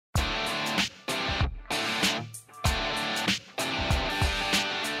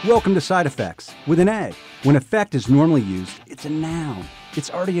Welcome to Side Effects with an A. When effect is normally used, it's a noun.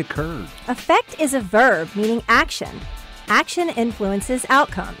 It's already occurred. Effect is a verb meaning action. Action influences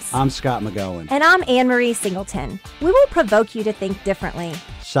outcomes. I'm Scott McGohan. And I'm Marie Singleton. We will provoke you to think differently.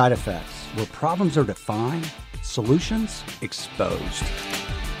 Side Effects, where problems are defined, solutions exposed.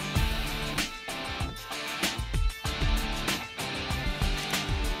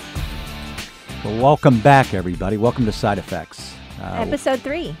 Well, welcome back, everybody. Welcome to Side Effects. Episode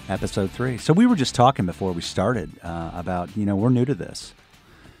 3. Episode 3. So we were just talking before we started about, we're new to this.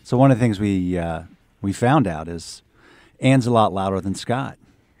 So one of the things we found out is Ann's a lot louder than Scott.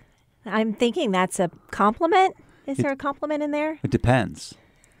 I'm thinking that's a compliment. Is there a compliment in there? It depends.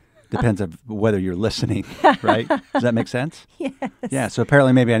 Depends on whether you're listening, right? Does that make sense? Yes. Yeah, so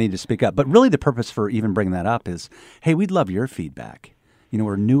apparently maybe I need to speak up. But really the purpose for even bringing that up is, hey, we'd love your feedback.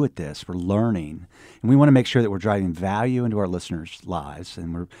 We're new at this, we're learning, and we want to make sure that we're driving value into our listeners' lives,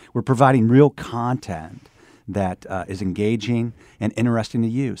 and we're providing real content that is engaging and interesting to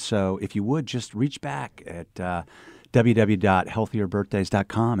you. So if you would, just reach back at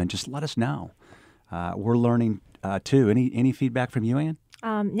www.healthierbirthdays.com and just let us know. We're learning, too. Any feedback from you, Ann?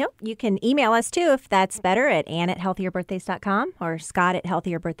 Nope. You can email us, too, if that's better, at ann@healthierbirthdays.com or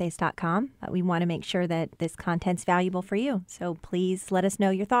scott@healthierbirthdays.com. We want to make sure that this content's valuable for you. So please let us know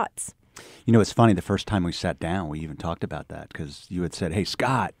your thoughts. It's funny. The first time we sat down, we even talked about that because you had said, hey,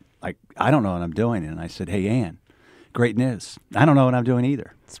 Scott, I don't know what I'm doing. And I said, hey, Ann, great news. I don't know what I'm doing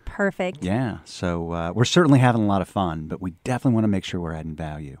either. It's perfect. Yeah. So we're certainly having a lot of fun, but we definitely want to make sure we're adding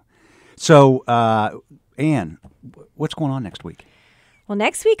value. So, Ann, what's going on next week? Well,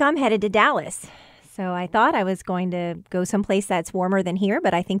 next week I'm headed to Dallas. So I thought I was going to go someplace that's warmer than here,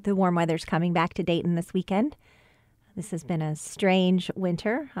 but I think the warm weather's coming back to Dayton this weekend. This has been a strange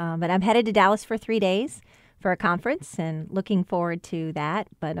winter, but I'm headed to Dallas for 3 days for a conference and looking forward to that.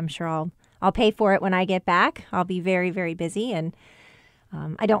 But I'm sure I'll pay for it when I get back. I'll be very, very busy. And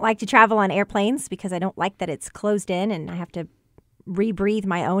I don't like to travel on airplanes because I don't like that it's closed in and I have to rebreathe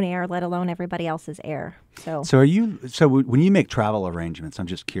my own air, let alone everybody else's air. So when you make travel arrangements, I'm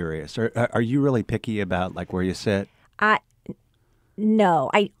just curious, are you really picky about where you sit?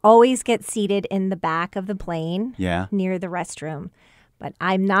 No, I always get seated in the back of the plane, yeah, near the restroom. But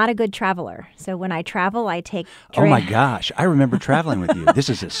I'm not a good traveler. So when I travel, I take Oh my gosh, I remember traveling with you. This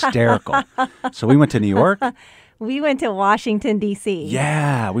is hysterical. So we went to New York. We went to Washington, D.C.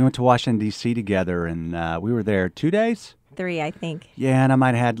 Yeah, we went to Washington, D.C. together, and we were there 2 days? 3, I think. Yeah, and I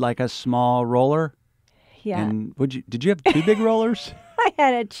might have had a small roller. Yeah. And did you have 2 big rollers? I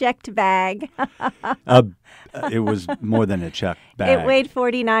had a checked bag. It was more than a checked bag. It weighed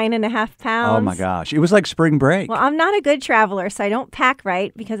 49.5 pounds. Oh my gosh. It was like spring break. Well, I'm not a good traveler, so I don't pack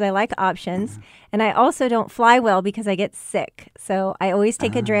right because I like options. And I also don't fly well because I get sick. So I always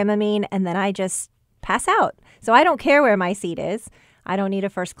take a Dramamine and then I just pass out. So I don't care where my seat is. I don't need a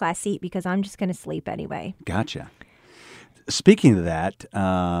first class seat because I'm just going to sleep anyway. Gotcha. Speaking of that,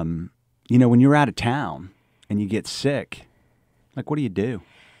 when you're out of town and you get sick, what do you do?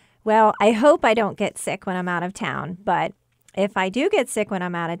 Well, I hope I don't get sick when I'm out of town. But if I do get sick when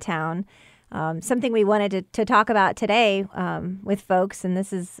I'm out of town, something we wanted to talk about today with folks, and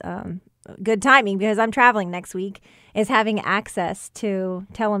this is good timing because I'm traveling next week, is having access to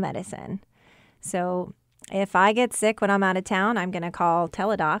telemedicine. So if I get sick when I'm out of town, I'm going to call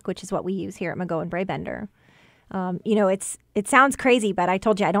Teladoc, which is what we use here at McGohan Brabender. It sounds crazy, but I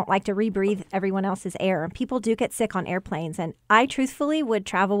told you I don't like to rebreathe everyone else's air. People do get sick on airplanes, and I truthfully would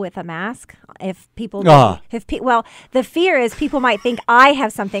travel with a mask if people. Well, the fear is people might think I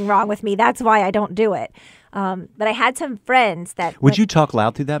have something wrong with me. That's why I don't do it. But I had some friends that would you talk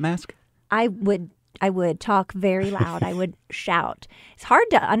loud through that mask? I would talk very loud. I would shout. It's hard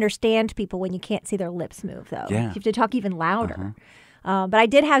to understand people when you can't see their lips move, though. Yeah. You have to talk even louder. But I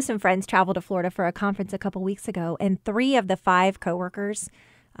did have some friends travel to Florida for a conference a couple weeks ago, and 3 of the 5 coworkers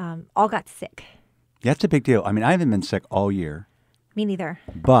all got sick. That's a big deal. I mean, I haven't been sick all year. Me neither.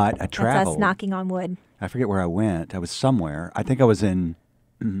 But I traveled. That's us knocking on wood. I forget where I went. I was somewhere. I think I was might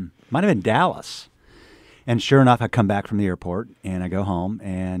have been Dallas. And sure enough, I come back from the airport, and I go home,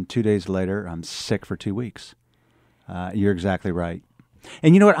 and 2 days later, I'm sick for 2 weeks. You're exactly right.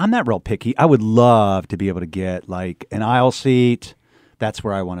 And you know what? I'm not real picky. I would love to be able to get an aisle seat. That's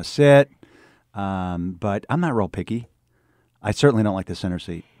where I want to sit. But I'm not real picky. I certainly don't like the center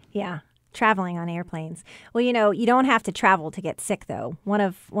seat. Yeah, traveling on airplanes. Well, you don't have to travel to get sick, though. One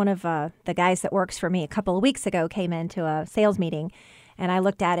of the guys that works for me a couple of weeks ago came into a sales meeting, and I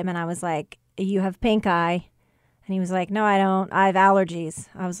looked at him and I was like, "You have pink eye." And he was like, "No, I don't. I have allergies."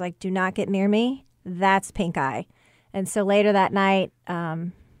 I was like, "Do not get near me. That's pink eye." And so later that night,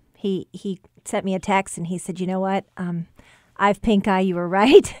 He sent me a text and he said, "You know what? I have pink eye. You were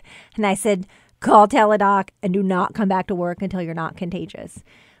right." And I said, "Call Teladoc and do not come back to work until you're not contagious."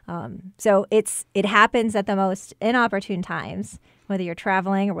 So it happens at the most inopportune times, whether you're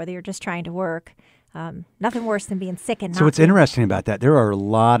traveling or whether you're just trying to work. Nothing worse than being sick and not. So what's interesting about that, there are a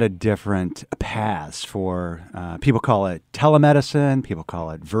lot of different paths for, people call it telemedicine, people call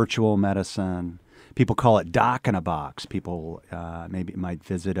it virtual medicine, people call it doc in a box. People maybe might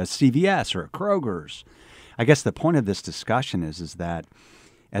visit a CVS or a Kroger's. I guess the point of this discussion is that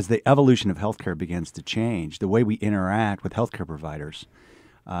as the evolution of healthcare begins to change, the way we interact with healthcare providers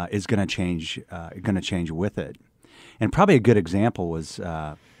is going to change with it. And probably a good example was,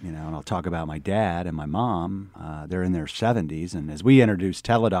 and I'll talk about my dad and my mom. They're in their 70s. And as we introduced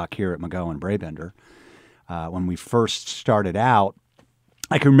Teledoc here at McGohan Brabender, when we first started out,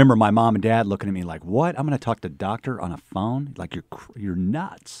 I can remember my mom and dad looking at me like, "What? I'm going to talk to a doctor on a phone? Like, you're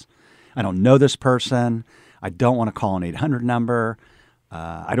nuts. I don't know this person. I don't want to call an 800 number.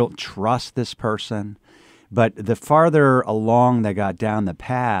 I don't trust this person." But the farther along they got down the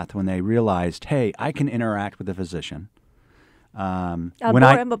path, when they realized, hey, I can interact with a physician. I'm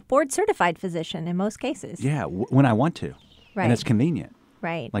a board-certified physician in most cases. Yeah, when I want to. Right. And it's convenient.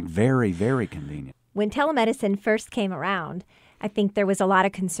 Right. Like very, very convenient. When telemedicine first came around, I think there was a lot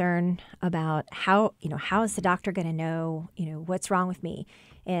of concern about how is the doctor going to know, what's wrong with me?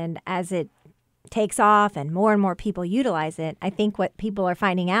 And as it takes off and more people utilize it, I think what people are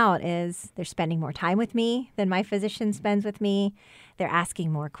finding out is they're spending more time with me than my physician spends with me. They're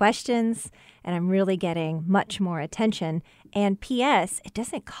asking more questions, and I'm really getting much more attention. And P.S., it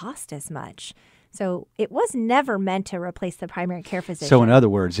doesn't cost as much. So it was never meant to replace the primary care physician. So in other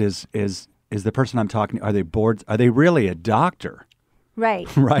words, is the person I'm talking to, are they board? Are they really a doctor? Right.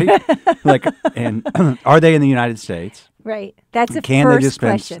 Right? And are they in the United States? Right. That's a Can first they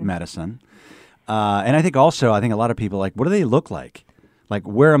dispense question. medicine? And I think a lot of people what do they look like? Like,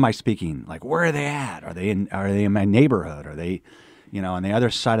 where am I speaking? Like, where are they at? Are they in my neighborhood? Are they, on the other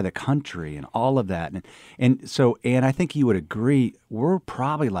side of the country and all of that? And I think you would agree, we're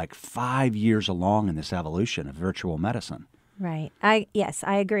probably like 5 years along in this evolution of virtual medicine. Right. Yes,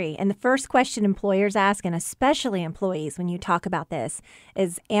 I agree. And the first question employers ask, and especially employees when you talk about this,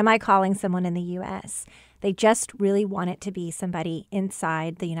 is, am I calling someone in the U.S.? They just really want it to be somebody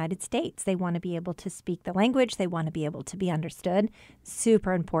inside the United States. They want to be able to speak the language. They want to be able to be understood.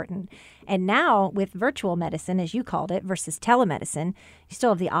 Super important. And now with virtual medicine, as you called it, versus telemedicine, you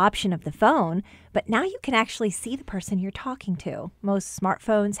still have the option of the phone, but now you can actually see the person you're talking to. Most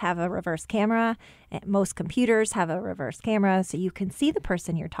smartphones have a reverse camera. Most computers have a reverse camera, so you can see the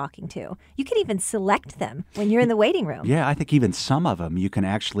person you're talking to. You can even select them when you're in the waiting room. Yeah, I think even some of them, you can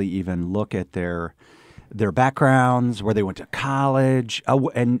actually even look at their backgrounds, where they went to college.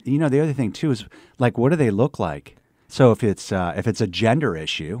 And the other thing too is, like, what do they look like? So if it's a gender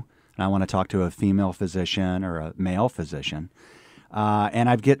issue, and I want to talk to a female physician or a male physician, and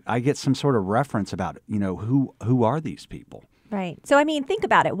I get some sort of reference about who are these people. Right. So I mean, think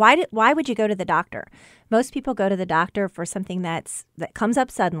about it. Why would you go to the doctor? Most people go to the doctor for something that comes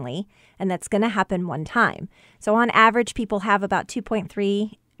up suddenly and that's going to happen one time. So on average, people have about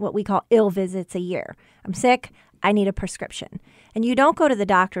 2.3 what we call ill visits a year. I'm sick. I need a prescription. And you don't go to the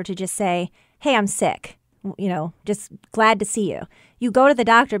doctor to just say, "Hey, I'm sick. Just glad to see you." You go to the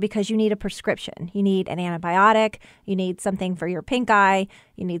doctor because you need a prescription. You need an antibiotic. You need something for your pink eye.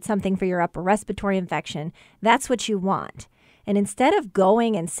 You need something for your upper respiratory infection. That's what you want. And instead of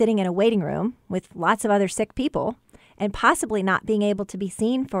going and sitting in a waiting room with lots of other sick people and possibly not being able to be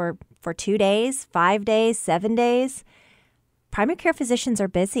seen for 2 days, 5 days, 7 days, primary care physicians are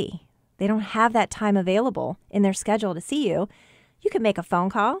busy. They don't have that time available in their schedule to see you. You can make a phone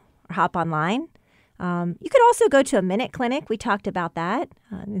call or hop online. You could also go to a minute clinic. We talked about that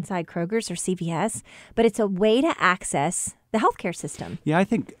inside Kroger's or CVS, but it's a way to access the healthcare system. Yeah, I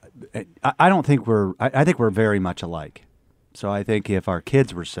think we're very much alike. So I think if our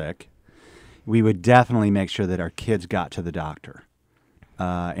kids were sick, we would definitely make sure that our kids got to the doctor,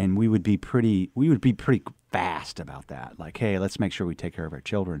 and we would be pretty fast about that. Like, hey, let's make sure we take care of our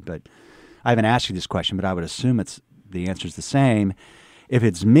children. But I haven't asked you this question, but I would assume the answer's the same. If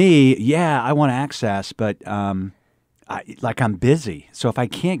it's me, yeah, I want access, but I'm busy. So if I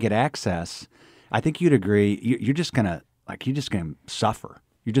can't get access, I think you'd agree, you're just gonna suffer.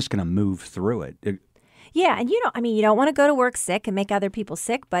 You're just gonna move through it. Yeah, and you don't want to go to work sick and make other people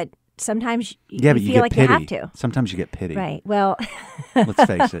sick, but sometimes you feel like pity. You have to. Sometimes you get pity. Right. Well, let's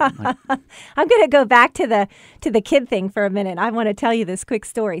face it. I'm going to go back to the kid thing for a minute. I want to tell you this quick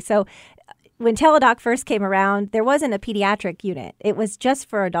story. So when Teladoc first came around, there wasn't a pediatric unit. It was just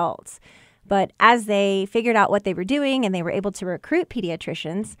for adults. But as they figured out what they were doing and they were able to recruit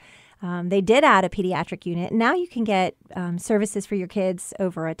pediatricians, they did add a pediatric unit. Now you can get services for your kids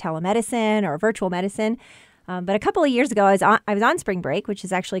over a telemedicine or virtual medicine. But a couple of years ago, I was on spring break, which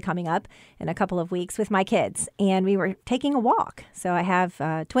is actually coming up in a couple of weeks, with my kids, and we were taking a walk. So I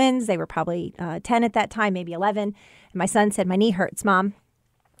have twins. They were probably 10 at that time, maybe 11. And my son said, "My knee hurts, Mom."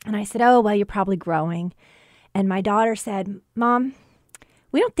 And I said, "Oh, well, you're probably growing." And my daughter said, "Mom,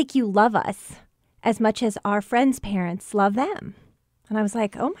 we don't think you love us as much as our friends' parents love them." And I was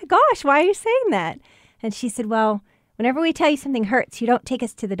like, "Oh my gosh, why are you saying that?" And she said, "Well, whenever we tell you something hurts, you don't take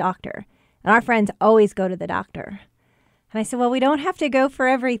us to the doctor. And our friends always go to the doctor." And I said, "Well, we don't have to go for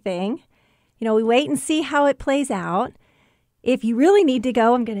everything. You know, we wait and see how it plays out. If you really need to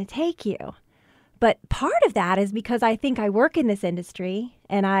go, I'm going to take you." But part of that is because I think I work in this industry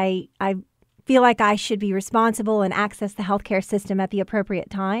and I feel like I should be responsible and access the healthcare system at the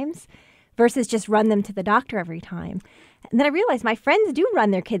appropriate times versus just run them to the doctor every time. And then I realized my friends do run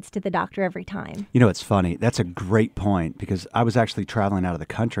their kids to the doctor every time. You know, it's funny. That's a great point, because I was actually traveling out of the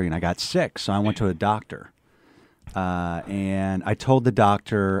country and I got sick. So I went to a doctor and I told the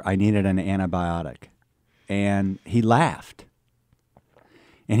doctor I needed an antibiotic, and he laughed.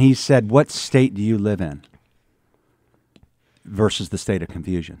 And he said, "What state do you live in?" Versus the state of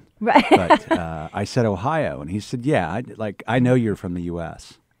confusion. Right. But I said, "Ohio." And he said, "Yeah, I know you're from the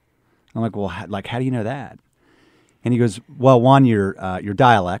U.S." I'm like, "Well, how do you know that?" And he goes, "Well, one, your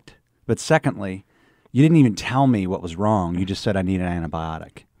dialect, but secondly, you didn't even tell me what was wrong. You just said I need an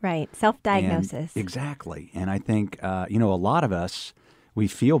antibiotic." Right. Self-diagnosis. Exactly. And I think, a lot of us, we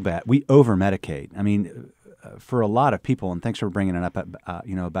feel bad. We over-medicate. I mean, for a lot of people, and thanks for bringing it up,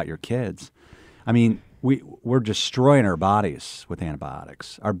 about your kids. I mean, we're destroying our bodies with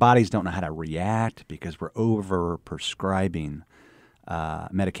antibiotics. Our bodies don't know how to react because we're over-prescribing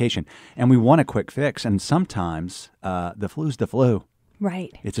medication. And we want a quick fix. And sometimes the flu's the flu.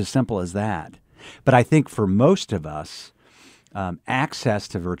 Right. It's as simple as that. But I think for most of us, access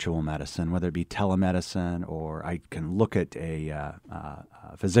to virtual medicine, whether it be telemedicine or I can look at a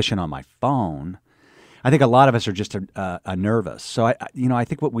physician on my phone, I think a lot of us are just nervous. So, I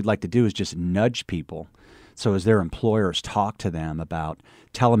think what we'd like to do is just nudge people. So as their employers talk to them about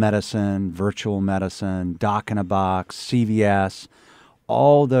telemedicine, virtual medicine, Doc in a Box, CVS,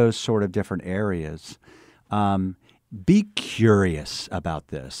 all those sort of different areas, be curious about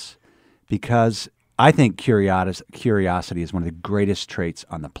this, because I think curiosity is one of the greatest traits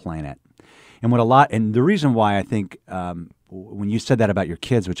on the planet. And and the reason why I think when you said that about your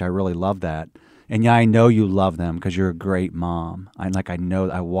kids, which I really love that, and yeah, I know you love them because you're a great mom. I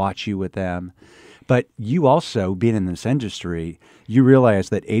watch you with them. But you also, being in this industry, you realize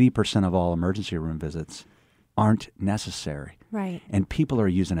that 80% of all emergency room visits aren't necessary. Right. And people are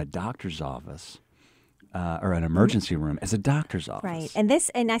using a doctor's office or an emergency room as a doctor's office. Right.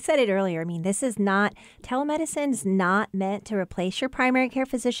 And I said it earlier, I mean, telemedicine is not meant to replace your primary care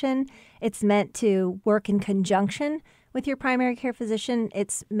physician. It's meant to work in conjunction with your primary care physician.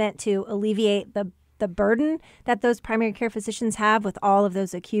 It's meant to alleviate the burden that those primary care physicians have with all of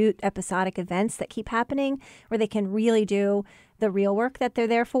those acute episodic events that keep happening, where they can really do the real work that they're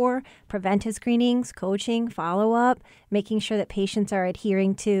there for: preventive screenings, coaching, follow-up, making sure that patients are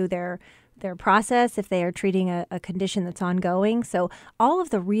adhering to their process if they are treating a condition that's ongoing. So all of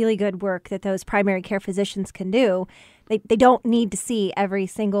the really good work that those primary care physicians can do, they don't need to see every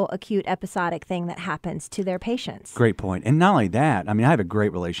single acute episodic thing that happens to their patients. Great point. And not only that, I mean, I have a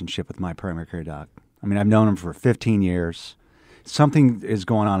great relationship with my primary care doc. I mean, I've known him for 15 years. Something is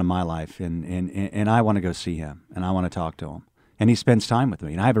going on in my life, and I want to go see him, and I want to talk to him. And he spends time with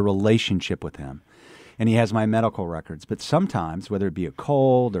me, and I have a relationship with him. And he has my medical records. But sometimes, whether it be a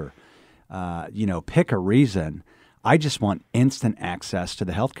cold or, pick a reason, I just want instant access to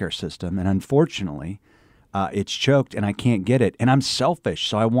the healthcare system. And unfortunately, it's choked, and I can't get it. And I'm selfish,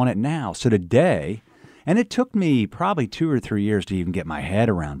 so I want it now. So today, and it took me probably 2 or 3 years to even get my head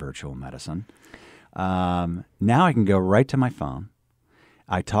around virtual medicine. Now I can go right to my phone.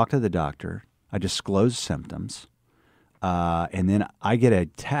 I talk to the doctor. I disclose symptoms. And then I get a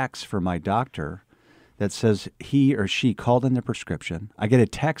text from my doctor that says he or she called in the prescription. I get a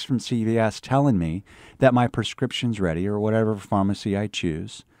text from CVS telling me that my prescription's ready, or whatever pharmacy I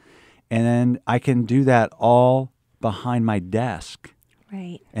choose. And then I can do that all behind my desk.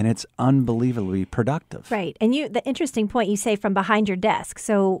 Right. And it's unbelievably productive. Right. And the interesting point you say, from behind your desk.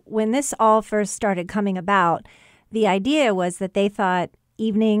 So when this all first started coming about, the idea was that they thought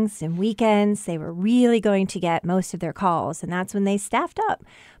evenings and weekends, they were really going to get most of their calls, and that's when they staffed up.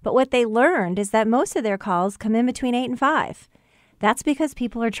 But what they learned is that most of their calls come in between 8 and 5. That's because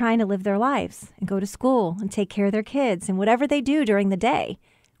people are trying to live their lives and go to school and take care of their kids and whatever they do during the day.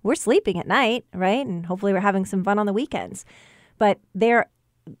 We're sleeping at night, right? And hopefully we're having some fun on the weekends. But they're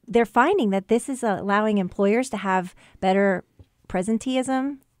finding that this is allowing employers to have better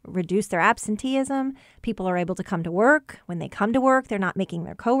presenteeism, reduce their absenteeism. People are able to come to work. When they come to work, they're not making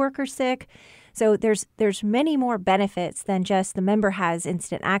their coworkers sick. So there's many more benefits than just the member has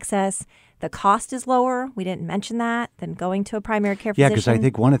instant access. The cost is lower. We didn't mention that, than going to a primary care physician. Yeah, because I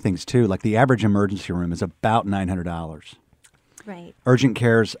think one of the things, too, like the average emergency room is about $900. Right. Urgent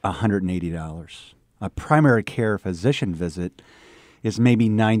care is $180. A primary care physician visit is maybe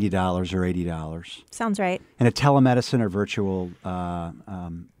 $90 or $80. Sounds right. And a telemedicine or virtual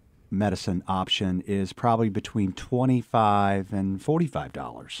medicine option is probably between $25 and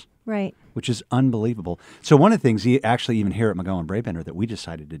 $45. Right. Which is unbelievable. So one of the things actually even here at McGohan Brabender that we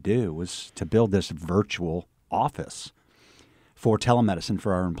decided to do was to build this virtual office for telemedicine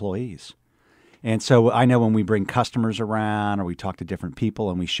for our employees. And so I know when we bring customers around or we talk to different people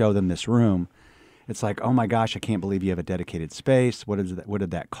and we show them this room, it's like, oh my gosh, I can't believe you have a dedicated space. What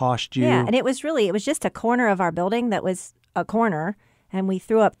did that cost you? Yeah, and it was just a corner of our building that was a corner, and we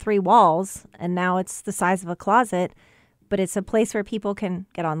threw up 3 walls, and now it's the size of a closet. But it's a place where people can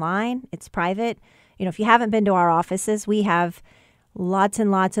get online. It's private. You know, if you haven't been to our offices, we have lots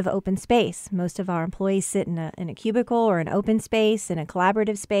and lots of open space. Most of our employees sit in a cubicle or an open space, in a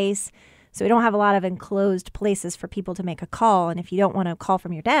collaborative space. So we don't have a lot of enclosed places for people to make a call. And if you don't want to call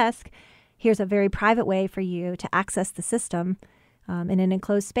from your desk, here's a very private way for you to access the system in an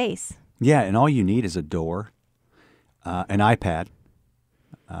enclosed space. Yeah, and all you need is a door, an iPad,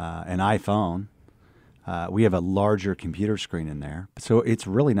 an iPhone. We have a larger computer screen in there. So it's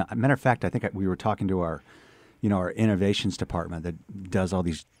really not. Matter of fact, I think we were talking to our innovations department that does all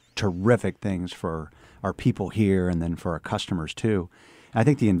these terrific things for our people here and then for our customers too. I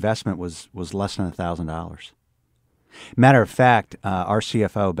think the investment was less than $1,000. Matter of fact, our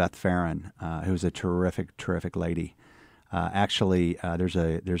CFO, Beth Farron, who's a terrific lady, actually there's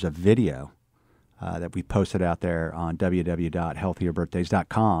a video that we posted out there on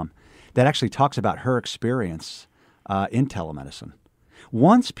www.healthierbirthdays.com that actually talks about her experience in telemedicine.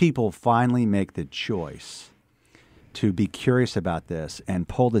 Once people finally make the choice to be curious about this and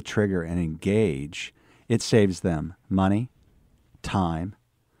pull the trigger and engage, it saves them money, time,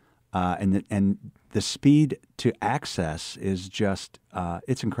 and the speed to access is just,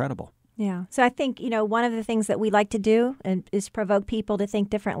 it's incredible. Yeah. So I think, one of the things that we like to do is provoke people to think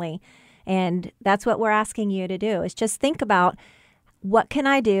differently. And that's what we're asking you to do, is just think about, what can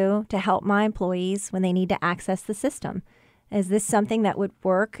I do to help my employees when they need to access the system? Is this something that would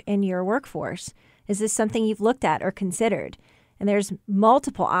work in your workforce? Is this something you've looked at or considered? And there's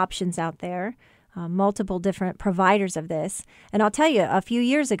multiple options out there, multiple different providers of this. And I'll tell you, a few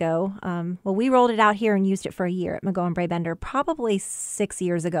years ago, we rolled it out here and used it for a year at McGohan Brabender, probably 6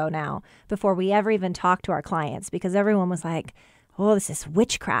 years ago now, before we ever even talked to our clients, because everyone was like, oh, this is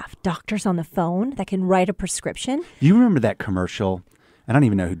witchcraft. Doctors on the phone that can write a prescription. You remember that commercial? I don't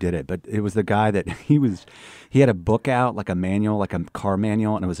even know who did it, but it was the guy that he had a book out, like a manual, like a car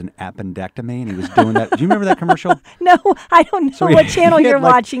manual, and it was an appendectomy, and he was doing that. Do you remember that commercial? No, I don't know what channel you're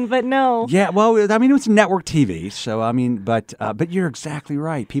watching, but no. Yeah, well, I mean, it was network TV, so I mean, but you're exactly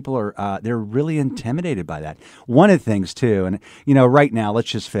right. People are they're really intimidated by that. One of the things too, and right now, let's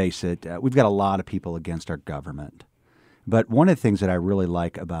just face it, we've got a lot of people against our government. But one of the things that I really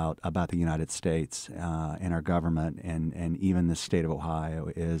like about the United States and our government and even the state of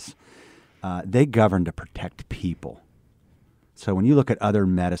Ohio is they govern to protect people. So when you look at other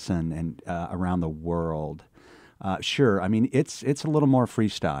medicine and around the world, sure, I mean, it's a little more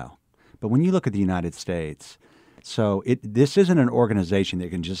freestyle. But when you look at the United States, so this isn't an organization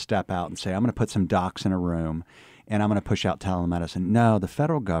that can just step out and say, I'm going to put some docs in a room and I'm going to push out telemedicine. No, the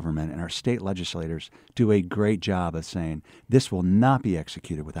federal government and our state legislators do a great job of saying this will not be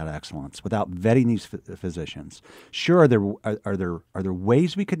executed without excellence, without vetting these physicians. Sure, are there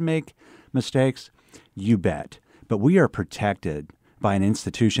ways we could make mistakes? You bet. But we are protected by an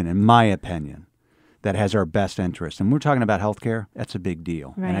institution, in my opinion, that has our best interest. And we're talking about healthcare. That's a big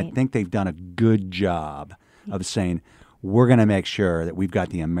deal. Right. And I think they've done a good job of saying we're going to make sure that we've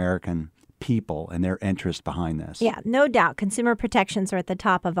got the American people and their interest behind this. Yeah, no doubt. Consumer protections are at the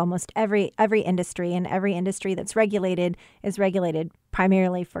top of almost every industry, and every industry that's regulated is regulated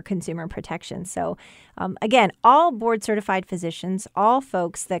primarily for consumer protection. So, again, all board-certified physicians, all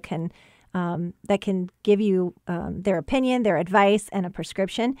folks that can that can give you their opinion, their advice, and a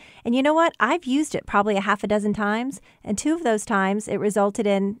prescription. And you know what? I've used it probably a half a dozen times, and 2 of those times it resulted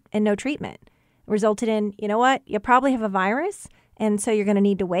in no treatment. It resulted in, you know what? You probably have a virus, and so you're going to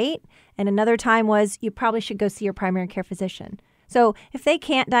need to wait. And another time was you probably should go see your primary care physician. So if they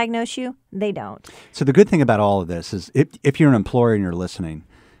can't diagnose you, they don't. So the good thing about all of this is if you're an employer and you're listening,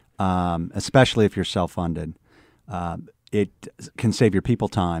 especially if you're self-funded, it can save your people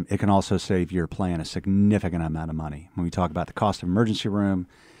time. It can also save your plan a significant amount of money. When we talk about the cost of emergency room,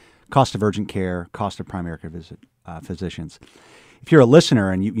 cost of urgent care, cost of primary care physicians. If you're a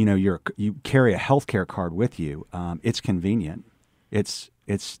listener and you carry a healthcare card with you, it's convenient. It's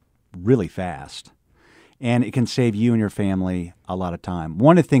really fast. And it can save you and your family a lot of time.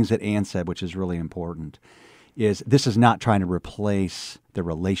 One of the things that Ann said, which is really important, is this is not trying to replace the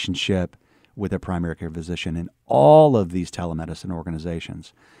relationship with a primary care physician. And all of these telemedicine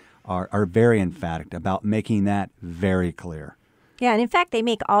organizations are very emphatic about making that very clear. Yeah, and in fact, they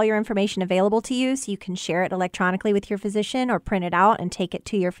make all your information available to you so you can share it electronically with your physician or print it out and take it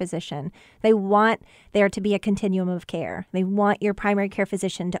to your physician. They want there to be a continuum of care. They want your primary care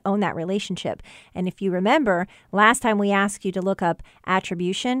physician to own that relationship. And if you remember, last time we asked you to look up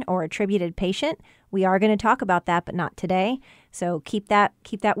attribution or attributed patient, we are going to talk about that, but not today. So keep that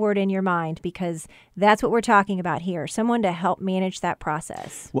word in your mind, because that's what we're talking about here. Someone to help manage that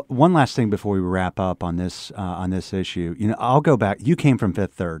process. One last thing before we wrap up on this issue. I'll go back. You came from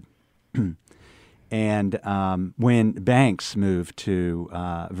Fifth Third, and when banks moved to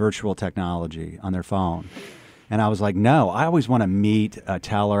virtual technology on their phone, and I was like, no, I always want to meet a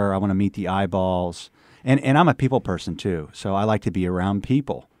teller. I want to meet the eyeballs, and I'm a people person too, so I like to be around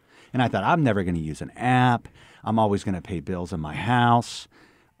people. And I thought, I'm never going to use an app. I'm always going to pay bills in my house.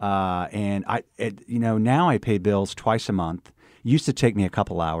 And now I pay bills twice a month. It used to take me a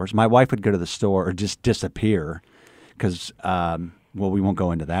couple hours. My wife would go to the store or just disappear because, we won't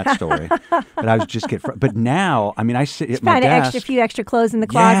go into that story. But I would just but now, I sit at my desk. A few extra clothes in the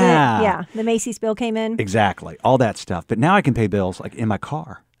closet. Yeah. The Macy's bill came in. Exactly. All that stuff. But now I can pay bills like in my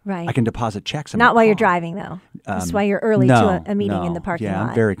car. Right. I can deposit checks in Not my while car. you're driving, though. Just while you're early to a meeting in the parking lot. Yeah,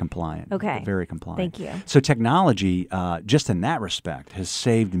 I'm very compliant. Okay. Very compliant. Thank you. So technology, just in that respect, has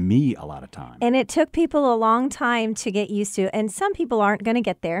saved me a lot of time. And it took people a long time to get used to. And some people aren't going to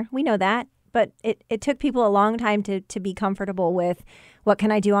get there. We know that. But it took people a long time to be comfortable with what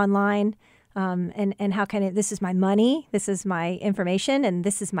can I do online, and how can this is my money, this is my information, and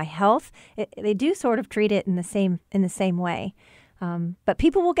this is my health. They do sort of treat it in the same way. But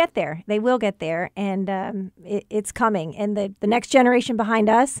people will get there. They will get there, and it's coming. And the next generation behind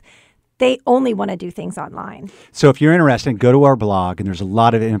us, they only want to do things online. So if you're interested, go to our blog, and there's a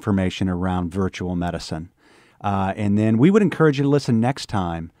lot of information around virtual medicine. And then we would encourage you to listen next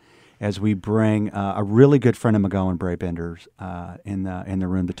time as we bring a really good friend of McGohan Brabender's in the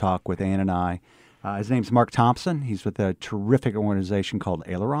room to talk with Ann and I. His name's Mark Thompson. He's with a terrific organization called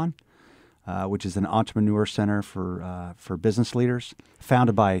Aileron, which is an entrepreneur center for business leaders,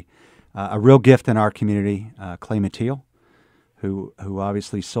 founded by a real gift in our community, Clay Mateel, who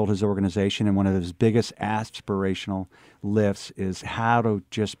obviously sold his organization. And one of his biggest aspirational lifts is how to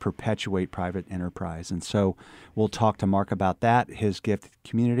just perpetuate private enterprise. And so we'll talk to Mark about that, his gift to the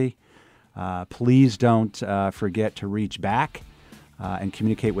community. Please don't forget to reach back and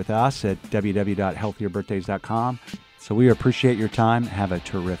communicate with us at www.healthierbirthdays.com. So we appreciate your time. Have a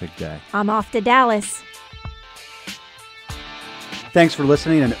terrific day. I'm off to Dallas. Thanks for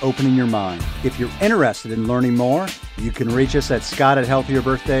listening and opening your mind. If you're interested in learning more, you can reach us at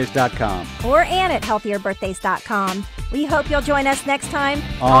scott@healthierbirthdays.com. Or Ann at healthierbirthdays.com. We hope you'll join us next time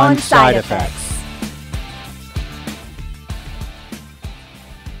on Side Effects.